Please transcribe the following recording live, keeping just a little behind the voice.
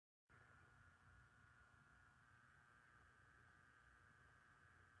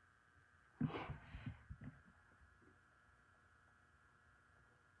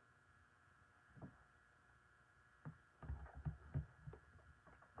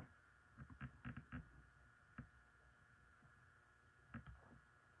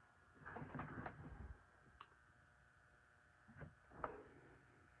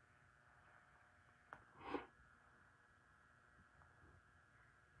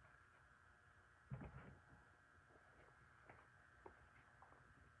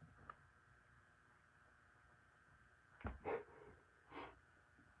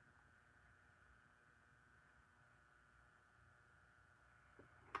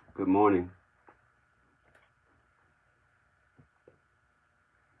Good morning.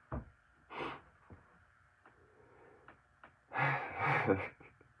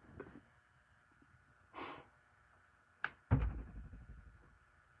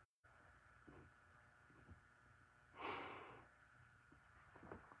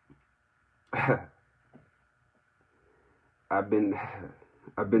 I've been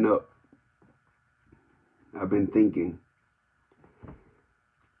up. I've been thinking.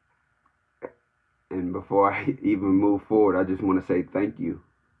 And before I even move forward, I just want to say thank you.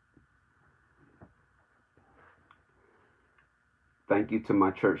 Thank you to my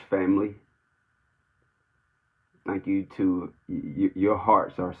church family. Thank you to your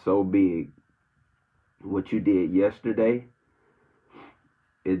hearts are so big. What you did yesterday,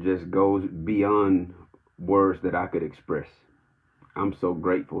 it just goes beyond words that I could express. I'm so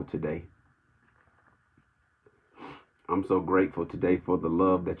grateful today. I'm so grateful today for the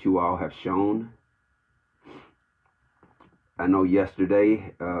love that you all have shown. I know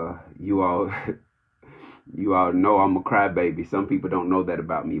yesterday, you all know I'm a crybaby. Some people don't know that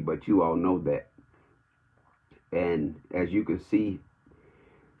about me, but you all know that. And as you can see,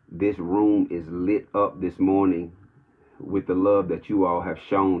 this room is lit up this morning with the love that you all have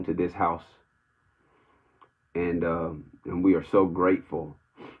shown to this house. And we are so grateful.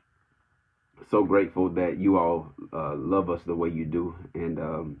 So grateful that you all love us the way you do. And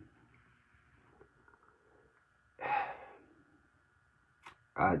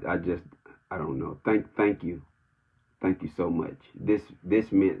I don't know. Thank you. Thank you so much.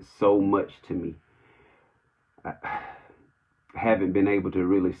 This meant so much to me. I haven't been able to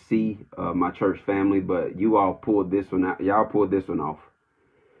really see my church family, but you all pulled this one out. Y'all pulled this one off.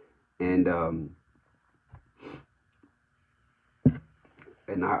 And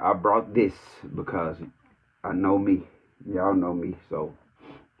I brought this because I know me. Y'all know me. So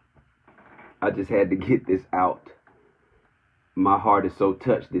I just had to get this out. My heart is so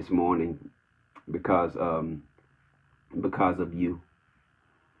touched this morning because of you,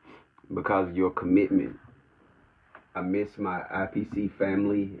 because of your commitment. I miss my IPC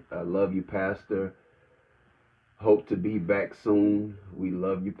family. I love you, Pastor. Hope to be back soon. We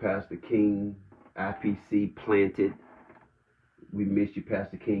love you, Pastor King. IPC planted. We miss you,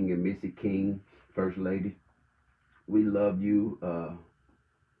 Pastor King and Missy King, First Lady. We love you,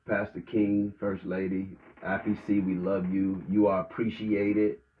 Pastor King, First Lady. IPC, we love you. You are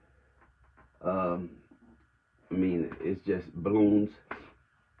appreciated. It's just balloons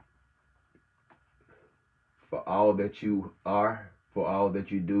for all that you are, for all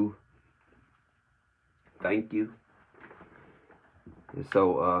that you do. Thank you. And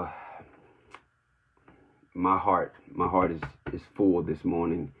so my heart is full this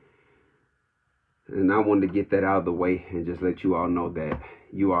morning. And I wanted to get that out of the way and just let you all know that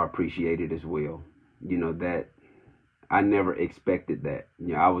you are appreciated as well. You know, that I never expected that.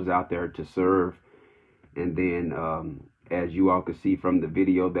 You know, I was out there to serve. And then as you all could see from the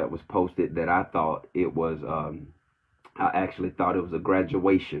video that was posted, that I thought it was, I actually thought it was a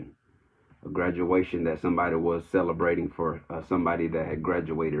graduation that somebody was celebrating for somebody that had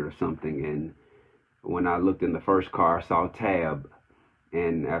graduated or something. And when I looked in the first car, I saw Tab.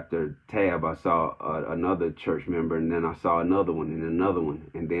 And after Tab, I saw another church member, and then I saw another one and another one.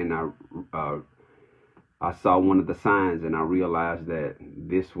 And then I saw one of the signs, and I realized that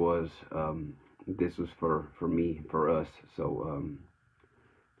this was for me, for us.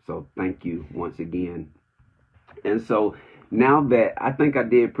 So thank you once again. And so now that I think I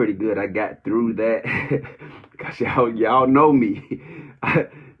did pretty good, I got through that because y'all know me.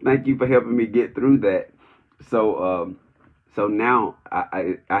 Thank you for helping me get through that. So now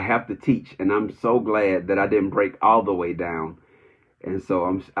I have to teach, and I'm so glad that I didn't break all the way down. And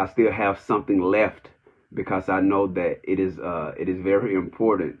so I still have something left, because I know that it is very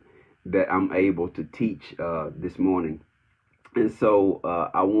important that I'm able to teach this morning. And so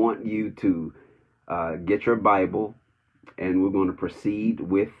I want you to get your Bible, and we're going to proceed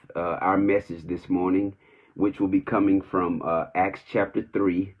with our message this morning, which will be coming from Acts chapter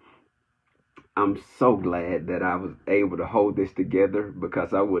 3. I'm so glad that I was able to hold this together,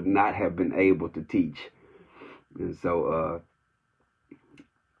 because I would not have been able to teach. And so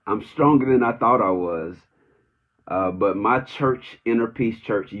I'm stronger than I thought I was. But my church, Inner Peace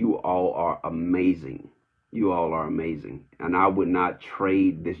Church, you all are amazing. You all are amazing. And I would not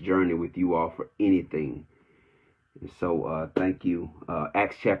trade this journey with you all for anything. And so thank you.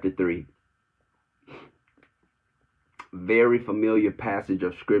 Acts chapter 3. Very familiar passage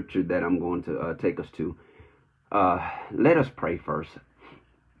of scripture that I'm going to take us to. Let us pray first.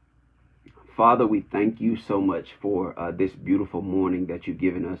 Father, we thank you so much for this beautiful morning that you've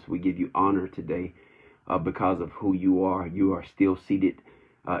given us. We give you honor today because of who you are. You are still seated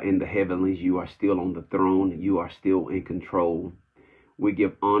in the heavenlies. You are still on the throne. You are still in control. We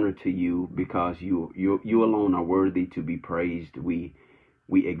give honor to you because you alone are worthy to be praised. We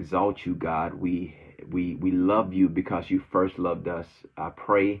exalt you, God. We love you because you first loved us. I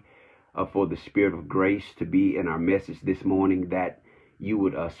pray for the spirit of grace to be in our message this morning, that you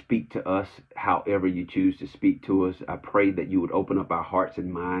would speak to us however you choose to speak to us. I pray that you would open up our hearts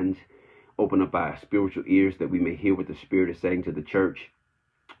and minds, open up our spiritual ears, that we may hear what the Spirit is saying to the church.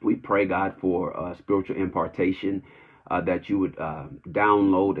 We pray, God, for spiritual impartation, that you would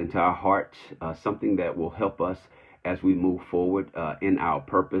download into our hearts something that will help us as we move forward in our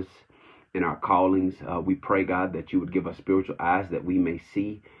purpose, in our callings. We pray, God, that you would give us spiritual eyes that we may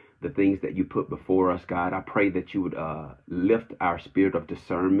see the things that you put before us, God. I pray that you would lift our spirit of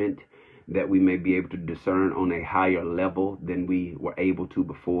discernment, that we may be able to discern on a higher level than we were able to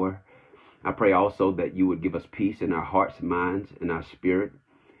before. I pray also that you would give us peace in our hearts, minds, and our spirit.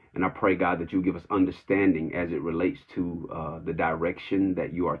 And I pray, God, that you give us understanding as it relates to the direction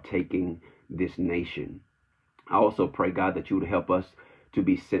that you are taking this nation. I also pray, God, that you would help us to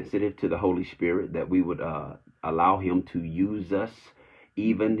be sensitive to the Holy Spirit, that we would allow him to use us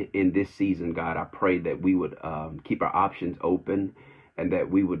even in this season, God. I pray that we would keep our options open, and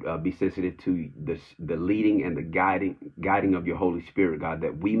that we would be sensitive to the leading and the guiding of your Holy Spirit, God,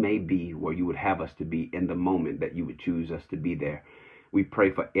 that we may be where you would have us to be in the moment that you would choose us to be there. We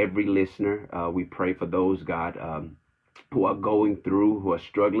pray for every listener. We pray for those, God, who are going through, who are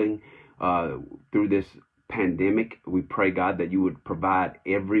struggling through this pandemic. We pray, God, that you would provide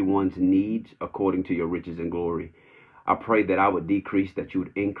everyone's needs according to your riches and glory. I pray that I would decrease, that you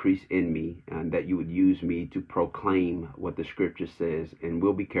would increase in me, and that you would use me to proclaim what the scripture says. And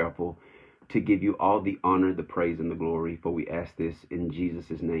we'll be careful to give you all the honor, the praise, and the glory. For we ask this in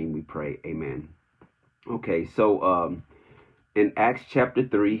Jesus' name we pray. Amen. Okay, so in Acts chapter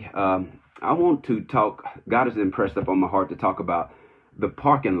 3, I want to talk, God has impressed upon my heart to talk about the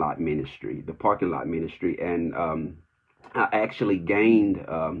parking lot ministry, And I actually gained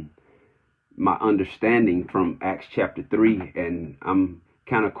my understanding from Acts chapter 3, and I'm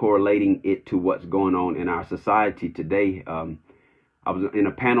kind of correlating it to what's going on in our society today. I was in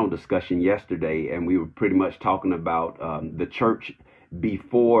a panel discussion yesterday, and we were pretty much talking about the church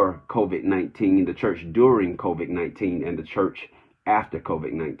before COVID-19, the church during COVID-19, and the church after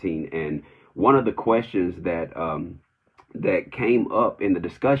COVID-19. And one of the questions that that came up in the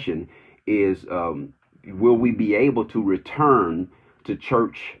discussion is, will we be able to return to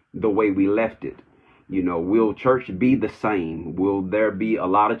church the way we left it? You know, will church be the same? Will there be a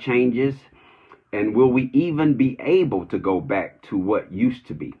lot of changes? And will we even be able to go back to what used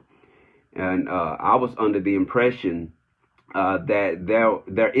to be? And I was under the impression that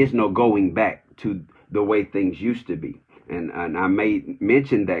there is no going back to the way things used to be. And I made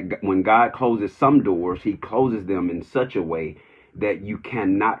mention that when God closes some doors, he closes them in such a way that you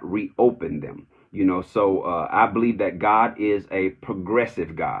cannot reopen them. You know, so I believe that God is a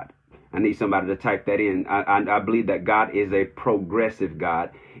progressive God. I need somebody to type that in. I believe that God is a progressive God.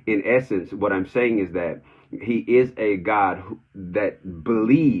 In essence, what I'm saying is that he is a God that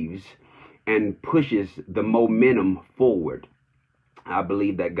believes and pushes the momentum forward. I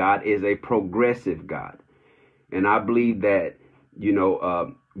believe that God is a progressive God. And I believe that, you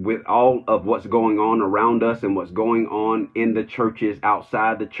know, with all of what's going on around us and what's going on in the churches,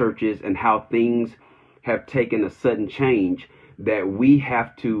 outside the churches, and how things have taken a sudden change, that we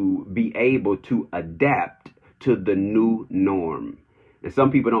have to be able to adapt to the new norm. And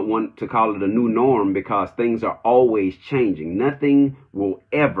some people don't want to call it a new norm because things are always changing. Nothing will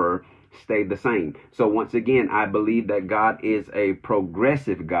ever stay the same. So once again, I believe that God is a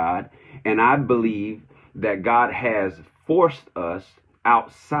progressive God, and I believe that God has forced us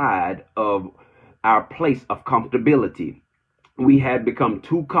outside of our place of comfortability. We had become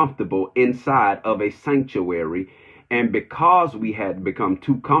too comfortable inside of a sanctuary. And because we had become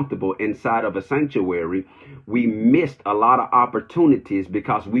too comfortable inside of a sanctuary, we missed a lot of opportunities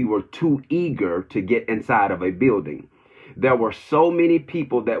because we were too eager to get inside of a building. There were so many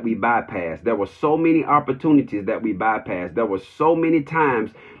people that we bypassed. There were so many opportunities that we bypassed. There were so many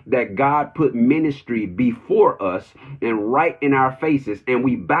times that God put ministry before us and right in our faces, and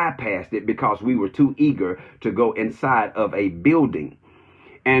we bypassed it because we were too eager to go inside of a building.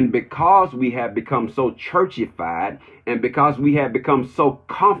 And because we have become so churchified, and because we have become so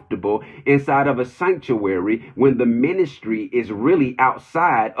comfortable inside of a sanctuary, when the ministry is really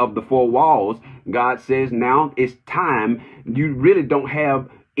outside of the four walls, God says now it's time. You really don't have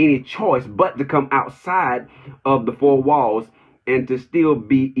any choice but to come outside of the four walls and to still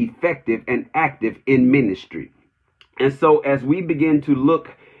be effective and active in ministry. And so as we begin to look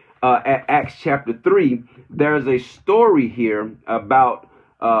at Acts chapter 3, there's a story here about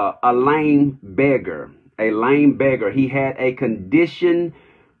a lame beggar. A lame beggar. He had a condition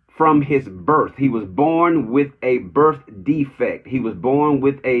from his birth. He was born with a birth defect. He was born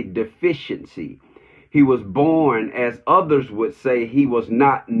with a deficiency. He was born, as others would say, he was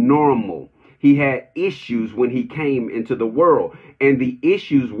not normal. He had issues when he came into the world, and the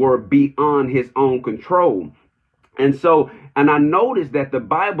issues were beyond his own control. And I noticed that the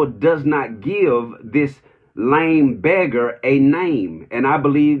Bible does not give this lame beggar a name. And I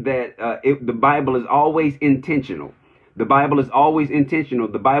believe that the Bible is always intentional. The Bible is always intentional.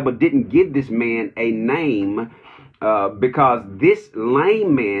 The Bible didn't give this man a name because this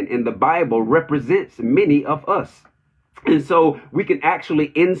lame man in the Bible represents many of us. And so we can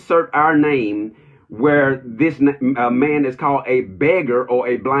actually insert our name where this man is called a beggar or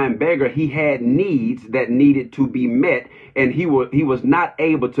a blind beggar. He had needs that needed to be met, and he was not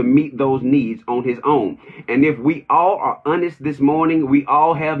able to meet those needs on his own. And if we all are honest this morning, we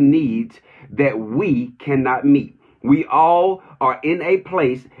all have needs that we cannot meet. We all are in a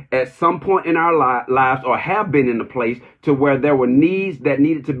place at some point in our lives, or have been in a place to where there were needs that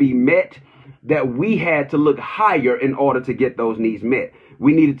needed to be met, that we had to look higher in order to get those needs met.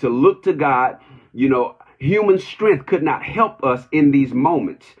 We needed to look to God. You know, human strength could not help us in these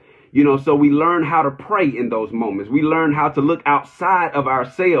moments. You know, so we learn how to pray in those moments. We learn how to look outside of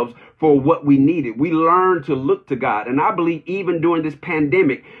ourselves for what we needed. We learn to look to God. And I believe even during this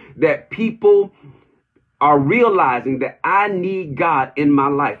pandemic that people are realizing that I need God in my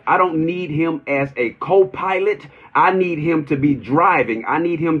life. I don't need him as a co-pilot. I need him to be driving. I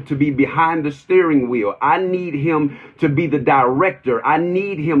need him to be behind the steering wheel. I need him to be the director. I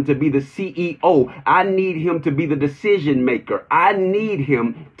need him to be the CEO. I need him to be the decision maker. I need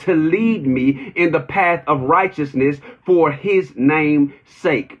him to lead me in the path of righteousness for his name's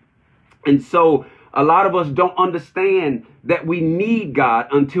sake. And so a lot of us don't understand that we need God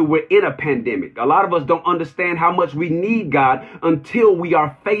until we're in a pandemic. A lot of us don't understand how much we need God until we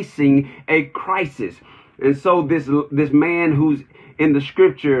are facing a crisis. And so this man who's in the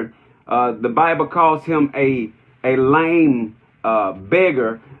scripture, the Bible calls him a lame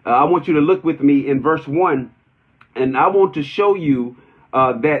beggar. I want you to look with me in verse 1, and I want to show you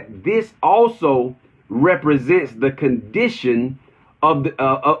that this also represents the condition of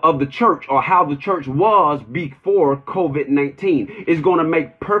the church, or how the church was before COVID-19. It's going to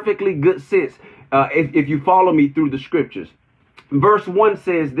make perfectly good sense if you follow me through the scriptures. Verse 1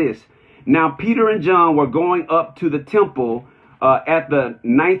 says this: Now Peter and John were going up to the temple at the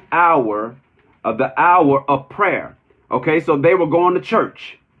 9th hour, the hour of prayer. Okay, so they were going to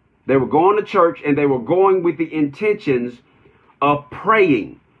church. They were going to church, and they were going with the intentions of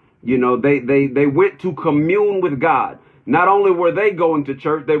praying. You know, they went to commune with God. Not only were they going to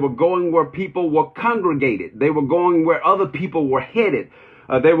church, they were going where people were congregated. They were going where other people were headed.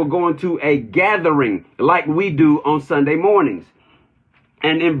 They were going to a gathering like we do on Sunday mornings.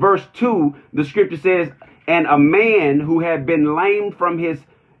 And in verse 2, the scripture says, and a man who had been lame from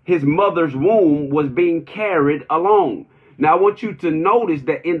his mother's womb was being carried along. Now, I want you to notice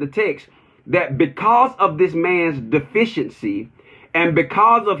that in the text, that because of this man's deficiency and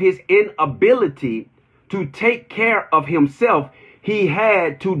because of his inability to take care of himself, he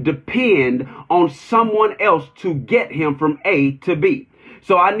had to depend on someone else to get him from A to B.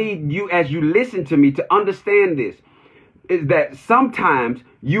 So I need you, as you listen to me, to understand this, is that sometimes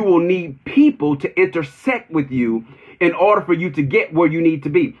you will need people to intersect with you in order for you to get where you need to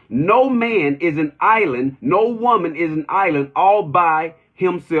be. No man is an island. No woman is an island all by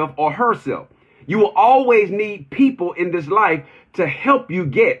himself or herself. You will always need people in this life to help you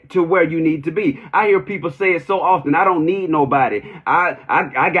get to where you need to be. I hear people say it so often: I don't need nobody.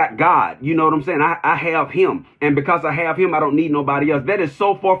 I got God. You know what I'm saying? I have him. And because I have him, I don't need nobody else. That is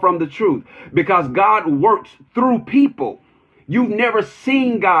so far from the truth, because God works through people. You've never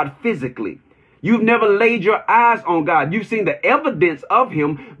seen God physically. You've never laid your eyes on God. You've seen the evidence of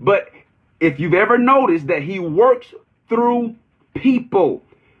him. But if you've ever noticed that he works through people,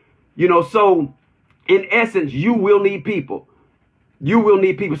 you know, so in essence, you will need people. You will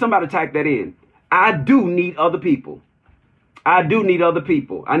need people. Somebody type that in. I do need other people. I do need other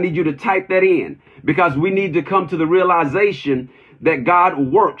people. I need you to type that in, because we need to come to the realization that God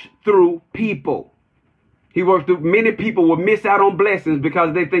works through people. He works through. Many people will miss out on blessings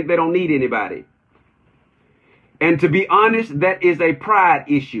because they think they don't need anybody. And to be honest, that is a pride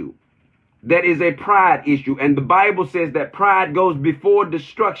issue. that is a pride issue. And the Bible says that pride goes before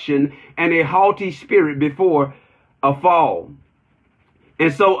destruction and a haughty spirit before a fall.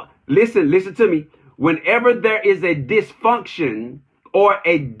 And so listen to me. Whenever there is a dysfunction or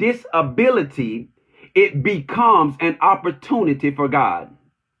a disability, it becomes an opportunity for God.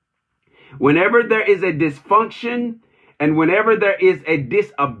 Whenever there is a dysfunction and whenever there is a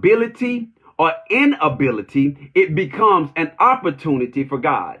disability or inability, it becomes an opportunity for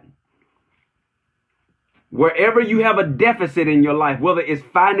God. Wherever you have a deficit in your life, whether it's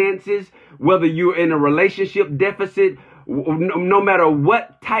finances, whether you're in a relationship deficit, no matter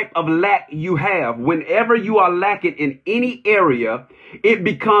what type of lack you have, whenever you are lacking in any area, it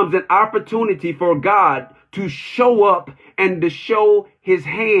becomes an opportunity for God to show up and to show his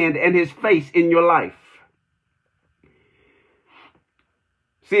hand and his face in your life.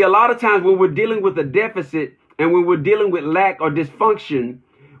 See, a lot of times when we're dealing with a deficit and when we're dealing with lack or dysfunction,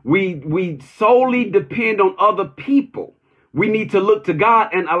 we solely depend on other people. We need to look to God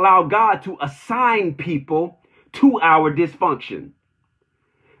and allow God to assign people to our dysfunction.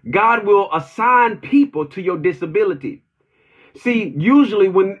 God will assign people to your disability. See, usually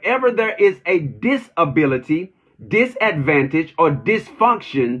whenever there is a disability, disadvantage, or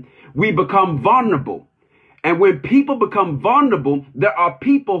dysfunction, we become vulnerable. And when people become vulnerable, there are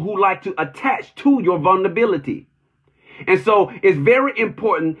people who like to attach to your vulnerability. And so it's very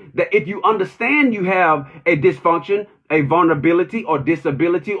important that if you understand you have a dysfunction, a vulnerability or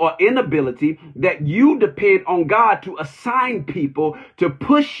disability or inability, that you depend on God to assign people to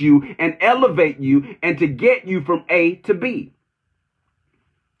push you and elevate you and to get you from A to B.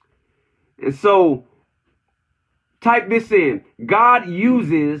 And so type this in. God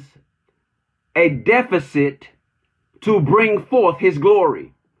uses a deficit to bring forth his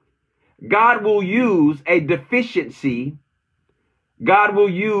glory. God will use a deficiency. God will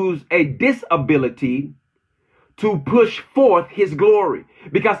use a disability to push forth his glory.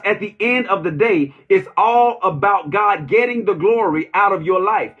 Because at the end of the day, it's all about God getting the glory out of your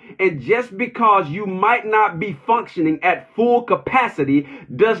life. And just because you might not be functioning at full capacity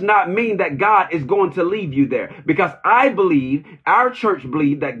does not mean that God is going to leave you there. Because I believe, our church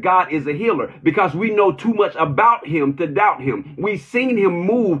believes that God is a healer because we know too much about him to doubt him. We've seen him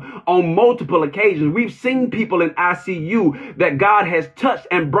move on multiple occasions. We've seen people in ICU that God has touched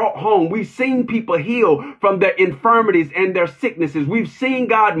and brought home. We've seen people heal from their infirmities and their sicknesses. We've seen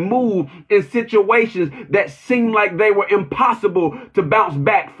God move in situations that seem like they were impossible to bounce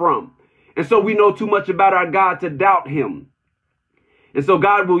back from. And so we know too much about our God to doubt him. And so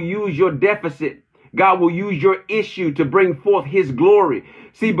God will use your deficit. God will use your issue to bring forth his glory.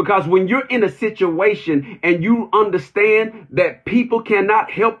 See, because when you're in a situation and you understand that people cannot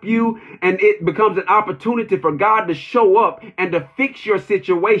help you, and it becomes an opportunity for God to show up and to fix your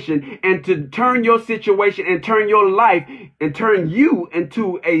situation and to turn your situation and turn your life and turn you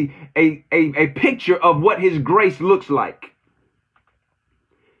into a picture of what his grace looks like.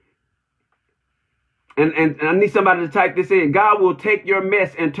 And I need somebody to type this in. God will take your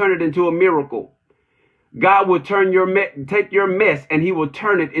mess and turn it into a miracle. God will take your mess and he will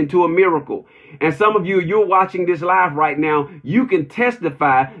turn it into a miracle. And some of you, you're watching this live right now. You can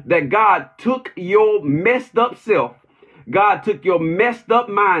testify that God took your messed up self. God took your messed up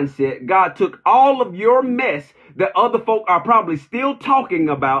mindset. God took all of your mess that other folk are probably still talking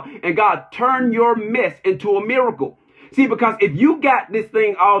about. And God turned your mess into a miracle. See, because if you got this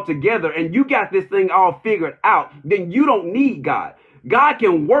thing all together and you got this thing all figured out, then you don't need God. God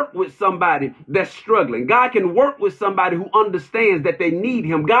can work with somebody that's struggling. God can work with somebody who understands that they need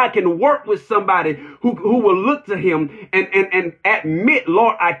him. God can work with somebody who will look to him and admit,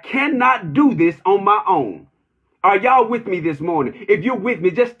 Lord, I cannot do this on my own. Are y'all with me this morning? If you're with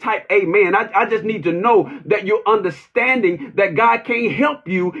me, just type amen. I just need to know that you're understanding that God can't help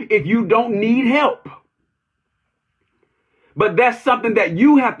you if you don't need help. But that's something that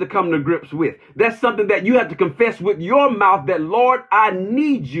you have to come to grips with. That's something that you have to confess with your mouth that, Lord, I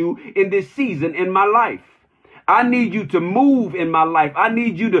need you in this season in my life. I need you to move in my life. I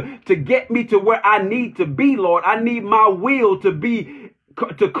need you to get me to where I need to be, Lord. I need my will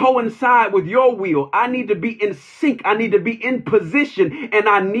to coincide with your will. I need to be in sync. I need to be in position, and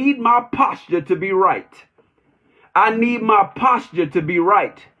I need my posture to be right. I need my posture to be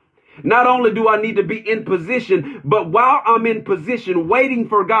right. Not only do I need to be in position, but while I'm in position waiting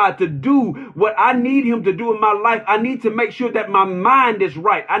for God to do what I need him to do in my life, I need to make sure that my mind is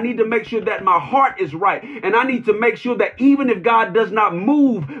right. I need to make sure that my heart is right. And I need to make sure that even if God does not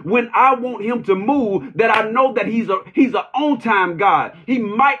move when I want him to move, that I know that he's an on-time God. He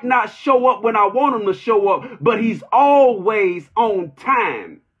might not show up when I want him to show up, but he's always on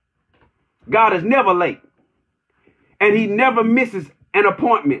time. God is never late. And he never misses an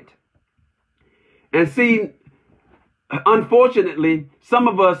appointment. And see, unfortunately, some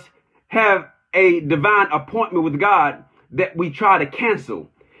of us have a divine appointment with God that we try to cancel.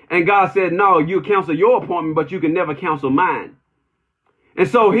 And God said, no, you cancel your appointment, but you can never cancel mine. And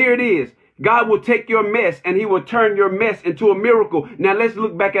so here it is. God will take your mess and he will turn your mess into a miracle. Now let's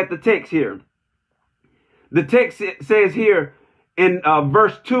look back at the text here. The text says here in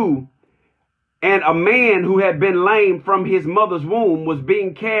verse 2, and a man who had been lame from his mother's womb was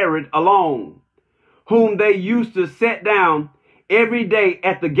being carried along, whom they used to set down every day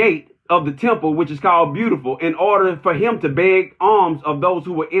at the gate of the temple, which is called Beautiful, in order for him to beg alms of those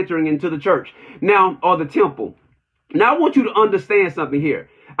who were entering into the church. Now, or the temple. Now, I want you to understand something here.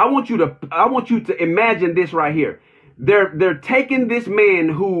 I want you to imagine this right here. They're taking this man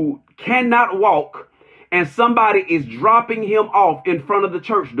who cannot walk, and somebody is dropping him off in front of the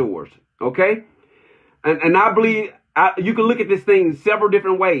church doors. Okay. And I believe you can look at this thing several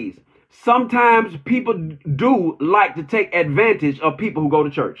different ways. Sometimes people do like to take advantage of people who go to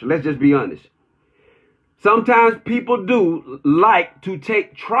church. Let's just be honest. Sometimes people do like to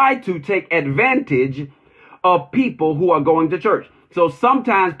try to take advantage of people who are going to church. So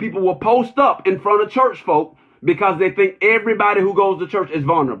sometimes people will post up in front of church folk because they think everybody who goes to church is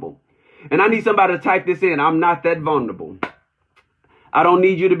vulnerable. And I need somebody to type this in. I'm not that vulnerable. I don't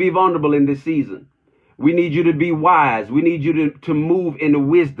need you to be vulnerable in this season. We need you to be wise. We need you to move in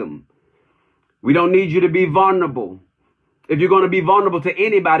wisdom. We don't need you to be vulnerable. If you're going to be vulnerable to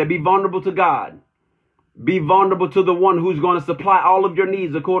anybody, be vulnerable to God. Be vulnerable to the one who's going to supply all of your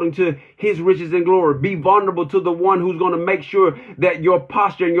needs according to his riches and glory. Be vulnerable to the one who's going to make sure that your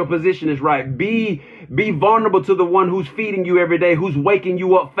posture and your position is right. Be vulnerable to the one who's feeding you every day, who's waking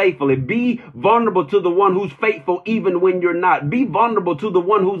you up faithfully. Be vulnerable to the one who's faithful even when you're not. Be vulnerable to the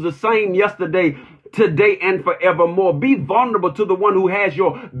one who's the same yesterday, today, and forevermore. Be vulnerable to the one who has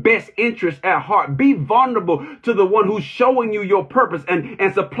your best interest at heart. Be vulnerable to the one who's showing you your purpose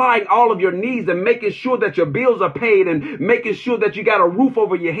and supplying all of your needs and making sure that your bills are paid and making sure that you got a roof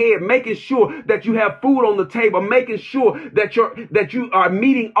over your head, making sure that you have food on the table, making sure that you are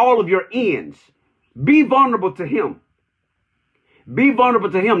meeting all of your ends. Be vulnerable to him. Be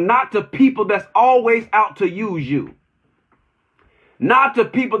vulnerable to him, not to people that's always out to use you. Not to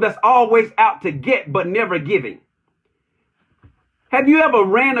people that's always out to get but never giving. Have you ever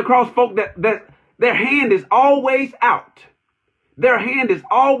ran across folk that their hand is always out? Their hand is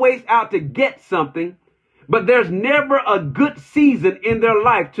always out to get something, but there's never a good season in their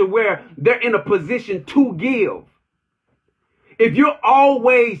life to where they're in a position to give. If you're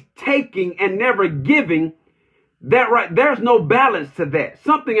always taking and never giving, there's no balance to that.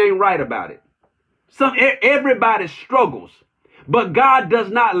 Something ain't right about it. Everybody struggles. But God does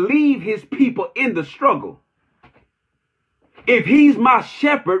not leave his people in the struggle. If he's my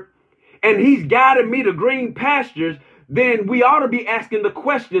shepherd and he's guiding me to green pastures, then we ought to be asking the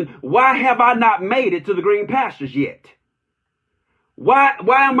question, why have I not made it to the green pastures yet? Why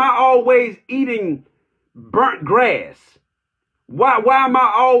am I always eating burnt grass? Why am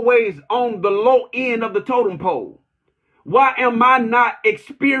I always on the low end of the totem pole? Why am I not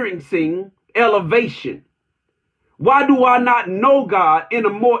experiencing elevation? Why do I not know God in a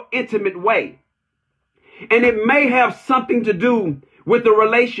more intimate way? And it may have something to do with the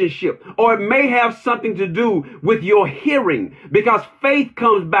relationship, or it may have something to do with your hearing, because faith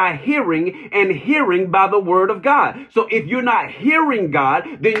comes by hearing and hearing by the word of God. So if you're not hearing God,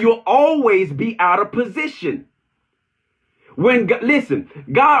 then you'll always be out of position. Listen,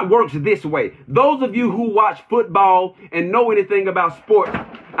 God works this way. Those of you who watch football and know anything about sports,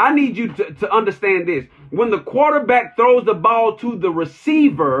 I need you to understand this. When the quarterback throws the ball to the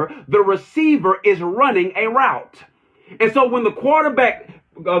receiver is running a route. And so when the quarterback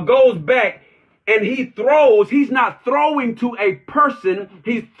goes back and he throws, he's not throwing to a person,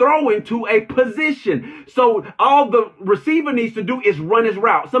 he's throwing to a position. So all the receiver needs to do is run his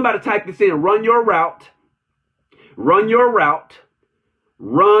route. Somebody type this in, run your route. Run your route.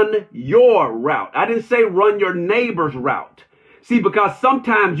 Run your route. I didn't say run your neighbor's route. See, because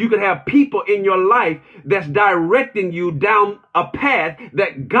sometimes you could have people in your life that's directing you down a path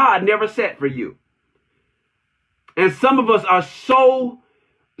that God never set for you. And some of us are so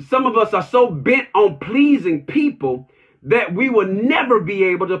bent on pleasing people that we will never be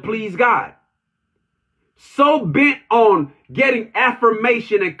able to please God. So bent on getting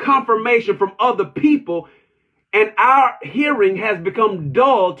affirmation and confirmation from other people, and our hearing has become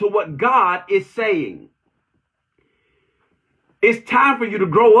dull to what God is saying. It's time for you to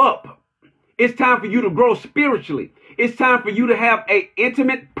grow up. It's time for you to grow spiritually. It's time for you to have an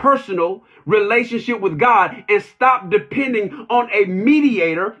intimate, personal relationship with God and stop depending on a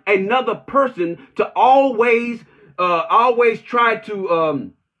mediator, another person, to always try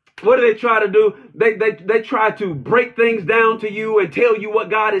to what do they try to do? They try to break things down to you and tell you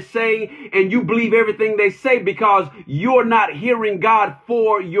what God is saying, and you believe everything they say because you're not hearing God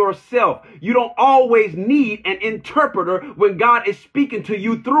for yourself. You don't always need an interpreter when God is speaking to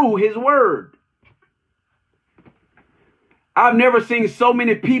you through his word. I've never seen so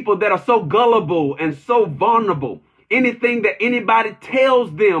many people that are so gullible and so vulnerable. Anything that anybody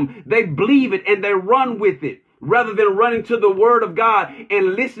tells them, they believe it and they run with it, rather than running to the word of God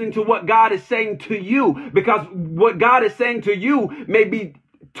and listening to what God is saying to you, because what God is saying to you may be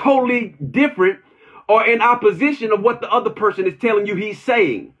totally different or in opposition of what the other person is telling you he's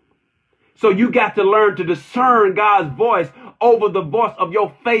saying. So you got to learn to discern God's voice over the voice of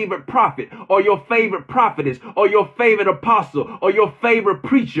your favorite prophet or your favorite prophetess or your favorite apostle or your favorite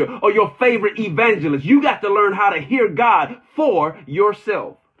preacher or your favorite evangelist. You got to learn how to hear God for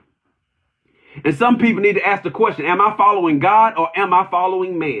yourself. And some people need to ask the question, am I following God or am I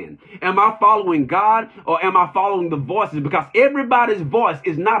following man? Am I following God or am I following the voices? Because everybody's voice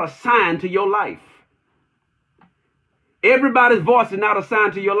is not assigned to your life. Everybody's voice is not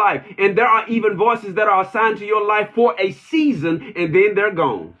assigned to your life. And there are even voices that are assigned to your life for a season and then they're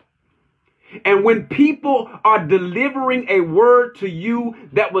gone. And when people are delivering a word to you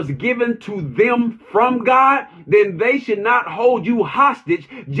that was given to them from God, then they should not hold you hostage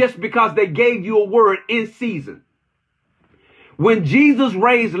just because they gave you a word in season. When Jesus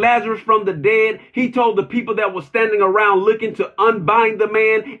raised Lazarus from the dead, he told the people that were standing around looking to unbind the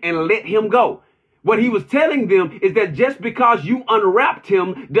man and let him go. What he was telling them is that just because you unwrapped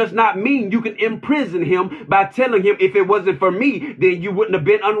him does not mean you can imprison him by telling him, if it wasn't for me, then you wouldn't have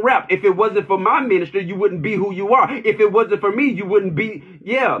been unwrapped. If it wasn't for my ministry, you wouldn't be who you are. If it wasn't for me, you wouldn't be.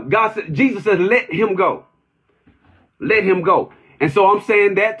 Yeah, Jesus said, let him go. Let him go. And so I'm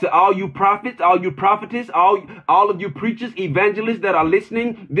saying that to all you prophets, all you prophetess, all of you preachers, evangelists that are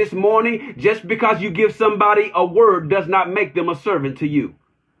listening this morning, just because you give somebody a word does not make them a servant to you.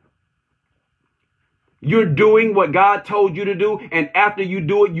 You're doing what God told you to do, and after you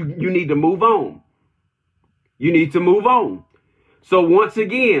do it, you need to move on. You need to move on. So once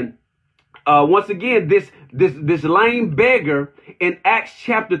again, this lame beggar in Acts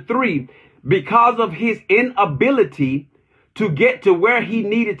chapter 3, because of his inability to get to where he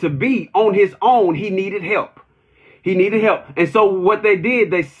needed to be on his own, he needed help. He needed help. And so what they did,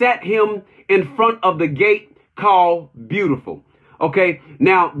 they sat him in front of the gate called Beautiful. Okay,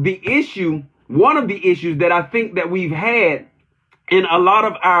 now one of the issues that I think that we've had in a lot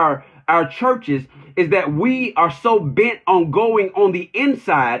of our churches is that we are so bent on going on the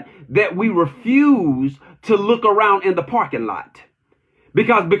inside that we refuse to look around in the parking lot.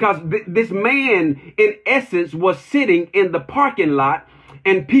 Because this man, in essence, was sitting in the parking lot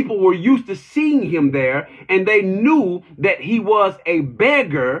and people were used to seeing him there, and they knew that he was a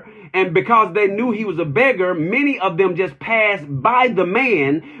beggar. And because they knew he was a beggar, many of them just passed by the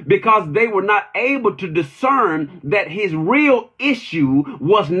man because they were not able to discern that his real issue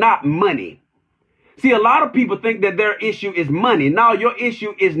was not money. See, a lot of people think that their issue is money. No, your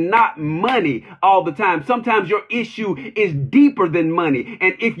issue is not money all the time. Sometimes your issue is deeper than money.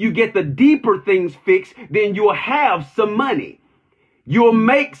 And if you get the deeper things fixed, then you'll have some money. You'll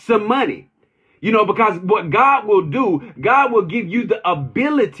make some money. You know, because what God will do, God will give you the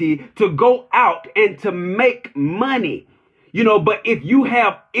ability to go out and to make money. You know, but if you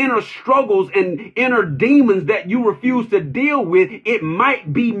have inner struggles and inner demons that you refuse to deal with, it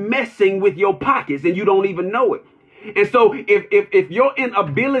might be messing with your pockets and you don't even know it. And so if your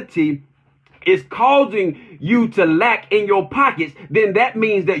inability is causing you to lack in your pockets, then that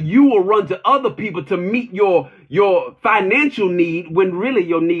means that you will run to other people to meet your financial need, when really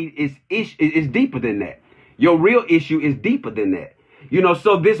your need is deeper than that. Your real issue is deeper than that. You know,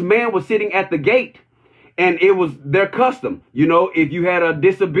 so this man was sitting at the gate, and it was their custom. You know, if you had a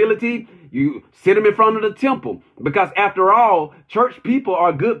disability, you sit them in front of the temple, because after all, church people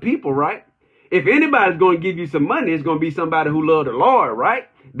are good people, right? If anybody's going to give you some money, it's going to be somebody who loves the Lord, right?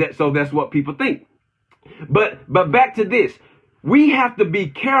 So that's what people think. But back to this, we have to be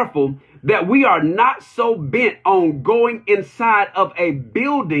careful that we are not so bent on going inside of a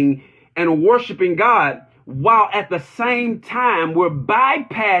building and worshiping God, while at the same time we're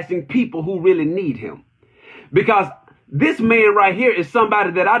bypassing people who really need him. Because this man right here is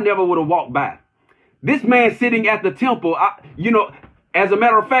somebody that I never would have walked by. This man sitting at the temple, as a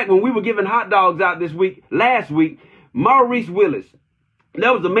matter of fact, when we were giving hot dogs out last week, Maurice Willis,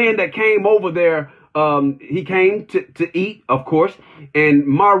 there was a man that came over there he came to eat, of course, and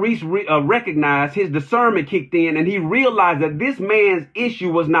Maurice recognized his discernment kicked in, and he realized that this man's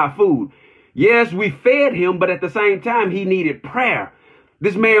issue was not food. Yes, we fed him, but at the same time, he needed prayer.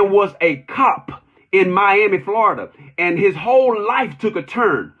 This man was a cop in Miami, Florida, and his whole life took a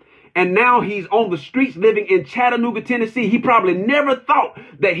turn. And now he's on the streets living in Chattanooga, Tennessee. He probably never thought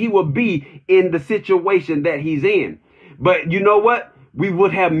that he would be in the situation that he's in. But you know what? We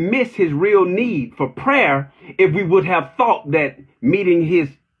would have missed his real need for prayer if we would have thought that meeting his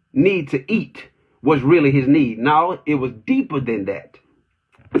need to eat was really his need. No, it was deeper than that.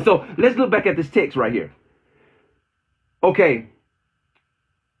 So let's look back at this text right here. Okay.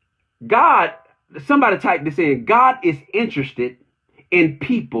 God, somebody type this in. God is interested in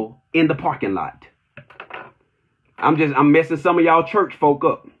people in the parking lot. I'm messing some of y'all church folk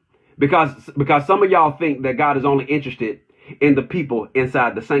up because some of y'all think that God is only interested in the people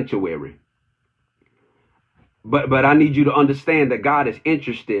inside the sanctuary. But I need you to understand that God is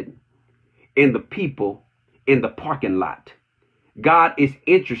interested in the people in the parking lot. God is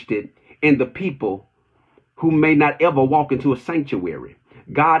interested in the people who may not ever walk into a sanctuary.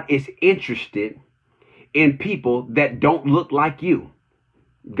 God is interested in people that don't look like you.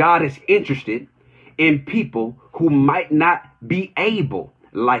 God is interested in people who might not be able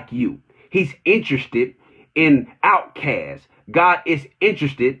like you. He's interested in outcasts. God is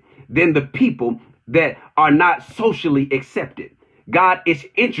interested in the people that are not socially accepted. God is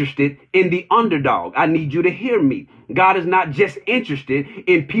interested in the underdog. I need you to hear me. God is not just interested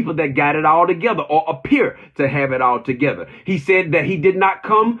in people that got it all together or appear to have it all together. He said that he did not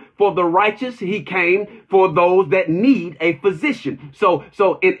come for the righteous. He came for those that need a physician. So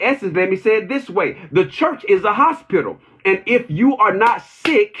in essence, let me say it this way. The church is a hospital. And if you are not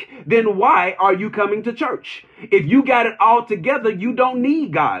sick, then why are you coming to church? If you got it all together, you don't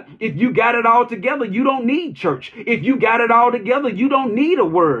need God. If you got it all together, you don't need church. If you got it all together, you don't need a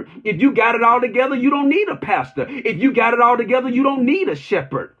word. If you got it all together, you don't need a pastor. If you got it all together, you don't need a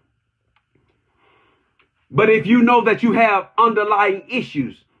shepherd. But if you know that you have underlying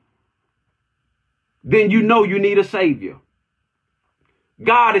issues, then you know you need a savior.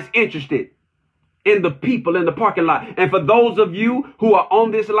 God is interested in the people in the parking lot. And for those of you who are on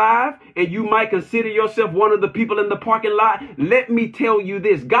this live and you might consider yourself one of the people in the parking lot, let me tell you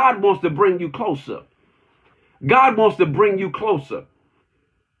this. God wants to bring you closer. God wants to bring you closer.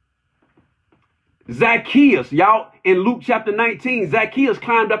 Zacchaeus, y'all, in Luke chapter 19, Zacchaeus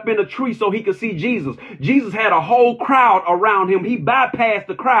climbed up in a tree so he could see Jesus. Jesus had a whole crowd around him. He bypassed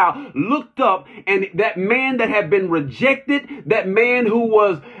the crowd, looked up, and that man that had been rejected, that man who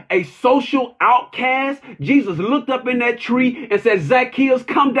was a social outcast, Jesus looked up in that tree and said, Zacchaeus,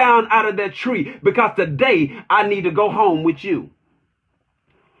 come down out of that tree because today I need to go home with you.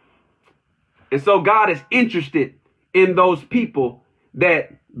 And so God is interested in those people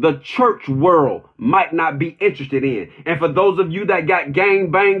that the church world might not be interested in. And for those of you that got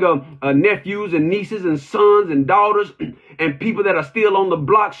gangbanger nephews and nieces and sons and daughters and people that are still on the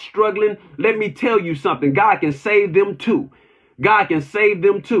block struggling, let me tell you something. God can save them too. God can save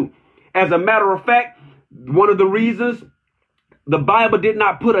them too. As a matter of fact, one of the reasons the Bible did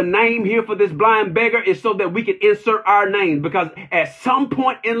not put a name here for this blind beggar is so that we can insert our names, because at some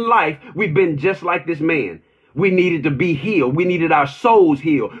point in life, we've been just like this man. We needed to be healed. We needed our souls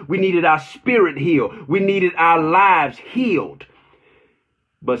healed. We needed our spirit healed. We needed our lives healed.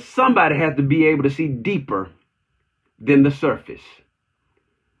 But somebody has to be able to see deeper than the surface.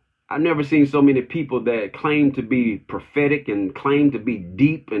 I've never seen so many people that claim to be prophetic and claim to be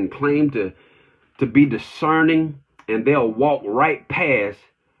deep and claim to be discerning, and they'll walk right past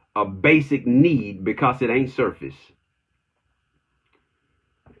a basic need because it ain't surface.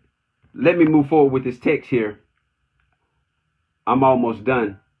 Let me move forward with this text here. I'm almost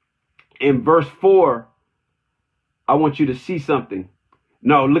done. In verse 4, I want you to see something.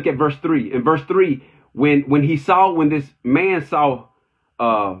 No, look at verse 3. In verse 3, when this man saw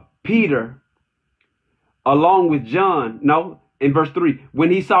Peter along with John. No, in verse 3,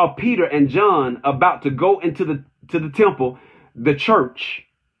 when he saw Peter and John about to go into the temple, the church,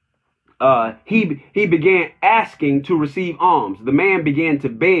 he began asking to receive alms. The man began to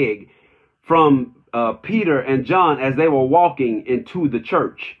beg from Peter and John as they were walking into the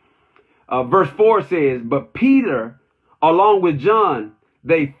church. Verse 4 says, but Peter, along with John,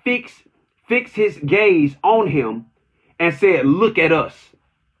 they fixed his gaze on him and said, look at us.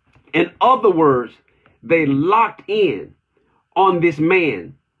 In other words, they locked in on this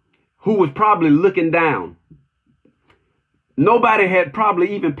man who was probably looking down. Nobody had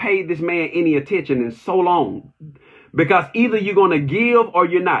probably even paid this man any attention in so long, because either you're going to give or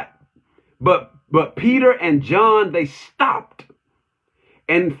you're not. But But Peter and John, they stopped.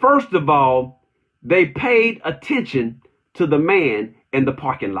 And first of all, they paid attention to the man in the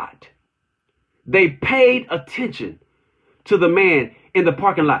parking lot. They paid attention to the man in the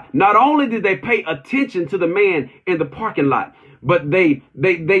parking lot. Not only did they pay attention to the man in the parking lot, but they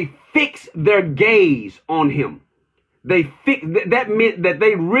fixed their gaze on him. That meant that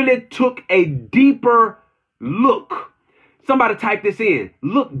they really took a deeper look. Somebody type this in.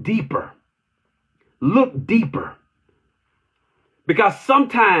 Look deeper. Look deeper. Because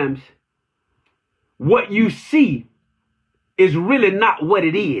sometimes what you see is really not what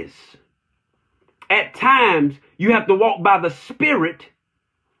it is. At times, you have to walk by the Spirit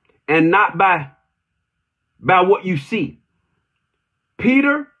and not by what you see.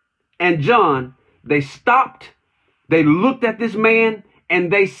 Peter and John, they stopped, they looked at this man,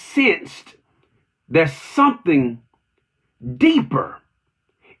 and they sensed there's something deeper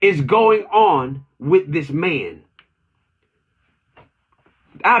is going on with this man.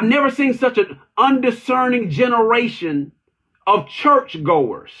 I've never seen such an undiscerning generation of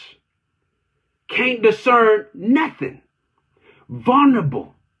churchgoers. Can't discern nothing.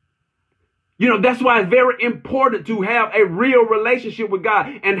 Vulnerable. You know, that's why it's very important to have a real relationship with God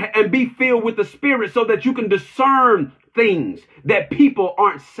and be filled with the Spirit so that you can discern things that people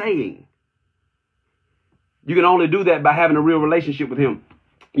aren't saying. You can only do that by having a real relationship with him.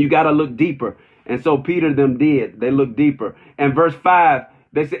 You got to look deeper. And so Peter them did. They looked deeper. And verse 5,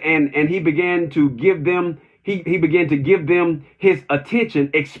 they said, and he began to give them, he began to give them his attention,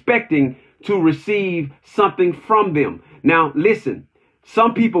 expecting to receive something from them. Now, listen,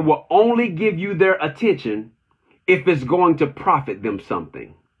 some people will only give you their attention if it's going to profit them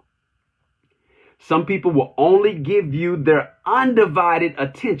something. Some people will only give you their undivided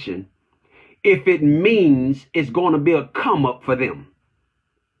attention if it means it's going to be a come up for them.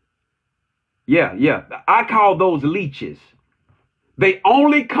 Yeah. I call those leeches. They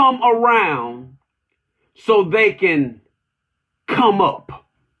only come around so they can come up.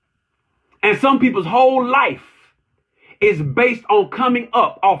 And some people's whole life is based on coming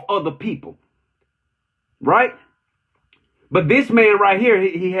up off other people. Right? But this man right here,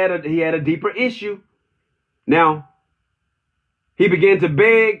 he had a deeper issue. Now, he began to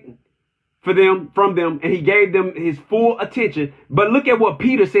beg from them, and he gave them his full attention. But look at what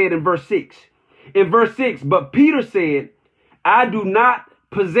Peter said in verse 6. In verse 6, but Peter said, I do not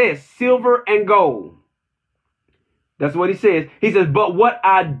possess silver and gold. That's what he says. He says, but what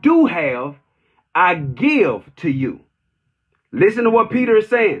I do have, I give to you. Listen to what Peter is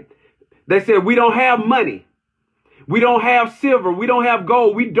saying. They said, we don't have money. We don't have silver. We don't have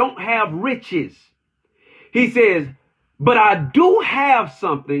gold. We don't have riches. He says, but I do have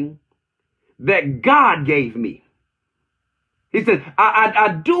something that God gave me. He said,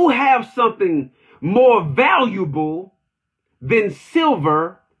 I do have something more valuable than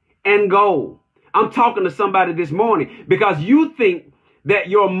silver and gold. I'm talking to somebody this morning because you think that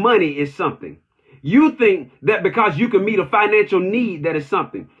your money is something. You think that because you can meet a financial need, that is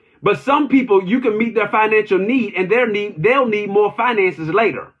something. But some people, you can meet their financial need and they'll need more finances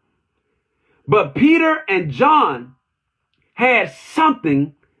later. But Peter and John had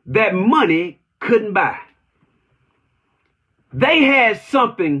something that money couldn't buy. They had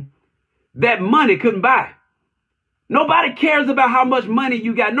something that money couldn't buy. Nobody cares about how much money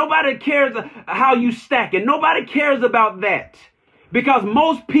you got. Nobody cares how you stack it. Nobody cares about that. Because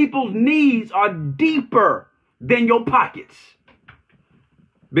most people's needs are deeper than your pockets.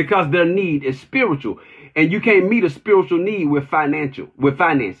 Because their need is spiritual. And you can't meet a spiritual need with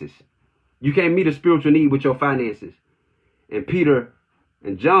finances. You can't meet a spiritual need with your finances. And Peter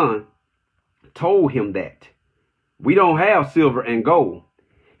and John told him that. We don't have silver and gold.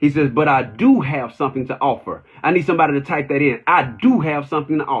 He says, but I do have something to offer. I need somebody to type that in. I do have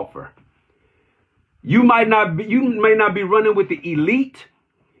something to offer. You may not be running with the elite.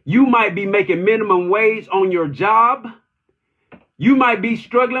 You might be making minimum wage on your job. You might be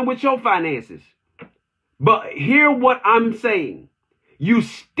struggling with your finances. But hear what I'm saying. You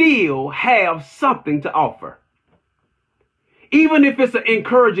still have something to offer. Even if it's an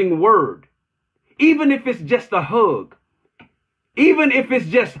encouraging word. Even if it's just a hug. Even if it's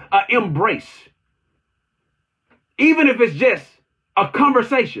just an embrace. Even if it's just a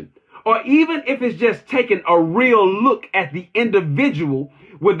conversation. Or even if it's just taking a real look at the individual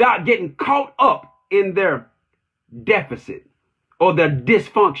without getting caught up in their deficit or their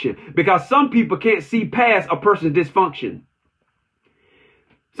dysfunction. Because some people can't see past a person's dysfunction.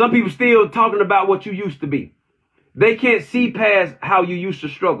 Some people still talking about what you used to be. They can't see past how you used to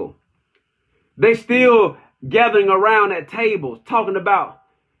struggle. They still gathering around at tables talking about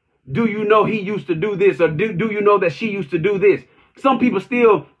do you know he used to do this? Or do you know that she used to do this? Some people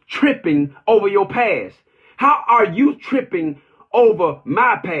still tripping over your past. How are you tripping over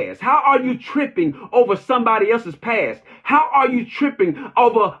my past? How are you tripping over somebody else's past? How are you tripping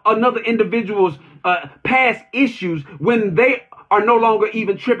over another individual's past issues when they are no longer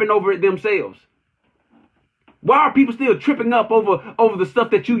even tripping over it themselves? Why are people still tripping up over the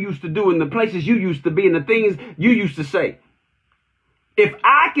stuff that you used to do and the places you used to be and the things you used to say? If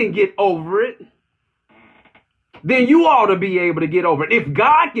I can get over it, then you ought to be able to get over it. If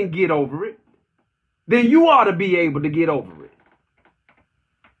God can get over it, then you ought to be able to get over it.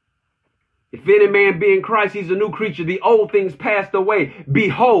 If any man be in Christ, he's a new creature. The old things passed away.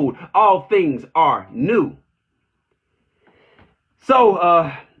 Behold, all things are new.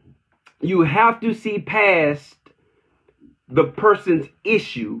 So you have to see past the person's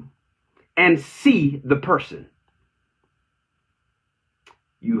issue and see the person.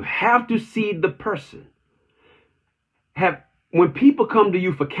 You have to see the person. When people come to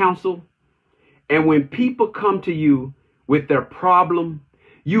you for counsel, and when people come to you with their problem,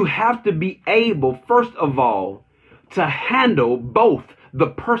 you have to be able, first of all, to handle both the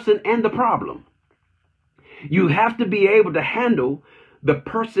person and the problem. You have to be able to handle the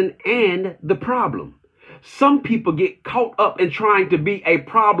person and the problem. Some people get caught up in trying to be a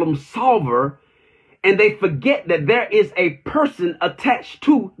problem solver, and they forget that there is a person attached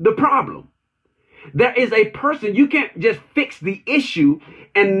to the problem. There is a person. You can't just fix the issue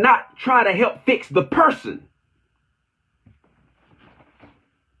and not try to help fix the person.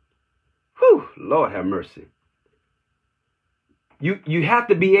 Whew, Lord have mercy. You have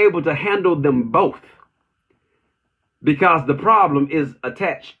to be able to handle them both, because the problem is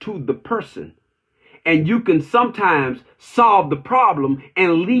attached to the person. And you can sometimes solve the problem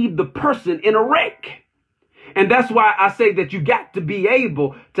and leave the person in a wreck. And that's why I say that you got to be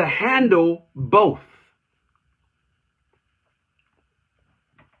able to handle both.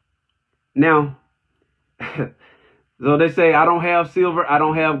 Now, so they say, I don't have silver, I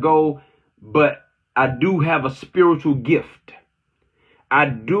don't have gold, but I do have a spiritual gift. I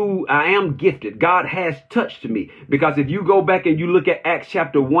am gifted. God has touched me. Because if you go back and you look at Acts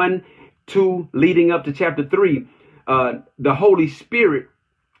chapter 1, 2, leading up to chapter 3, the Holy Spirit,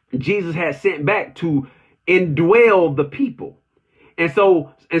 Jesus had sent back to indwell the people. And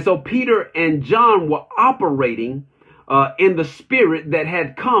so Peter and John were operating in the spirit that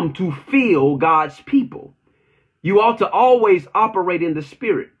had come to fill God's people. You ought to always operate in the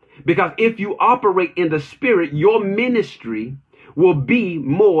spirit, because if you operate in the spirit, your ministry will be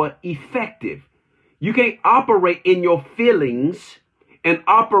more effective. You can't operate in your feelings and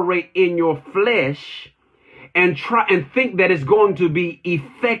operate in your flesh and try and think that it's going to be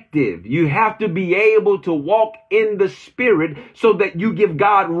effective. You have to be able to walk in the spirit so that you give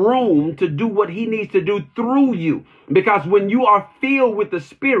God room to do what he needs to do through you. Because when you are filled with the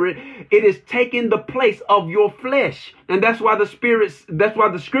spirit, it is taking the place of your flesh. And that's why the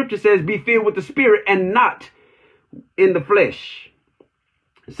scripture says, be filled with the spirit and not in the flesh.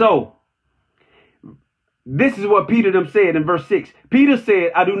 So this is what Peter them said in verse 6. Peter